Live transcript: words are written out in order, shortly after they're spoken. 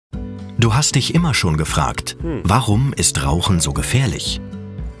Du hast dich immer schon gefragt, warum ist Rauchen so gefährlich?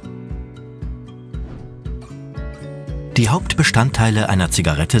 Die Hauptbestandteile einer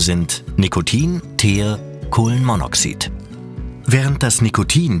Zigarette sind Nikotin, Teer, Kohlenmonoxid. Während das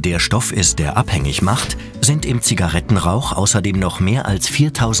Nikotin der Stoff ist, der abhängig macht, sind im Zigarettenrauch außerdem noch mehr als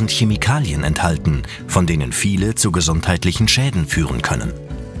 4000 Chemikalien enthalten, von denen viele zu gesundheitlichen Schäden führen können.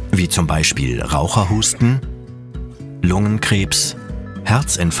 Wie zum Beispiel Raucherhusten, Lungenkrebs,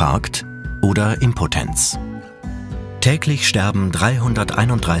 Herzinfarkt oder Impotenz. Täglich sterben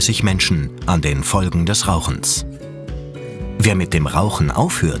 331 Menschen an den Folgen des Rauchens. Wer mit dem Rauchen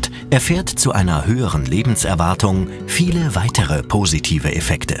aufhört, erfährt zu einer höheren Lebenserwartung viele weitere positive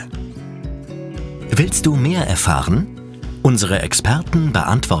Effekte. Willst du mehr erfahren? Unsere Experten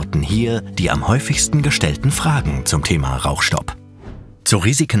beantworten hier die am häufigsten gestellten Fragen zum Thema Rauchstopp. Zu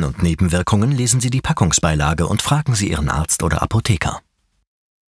Risiken und Nebenwirkungen lesen Sie die Packungsbeilage und fragen Sie Ihren Arzt oder Apotheker.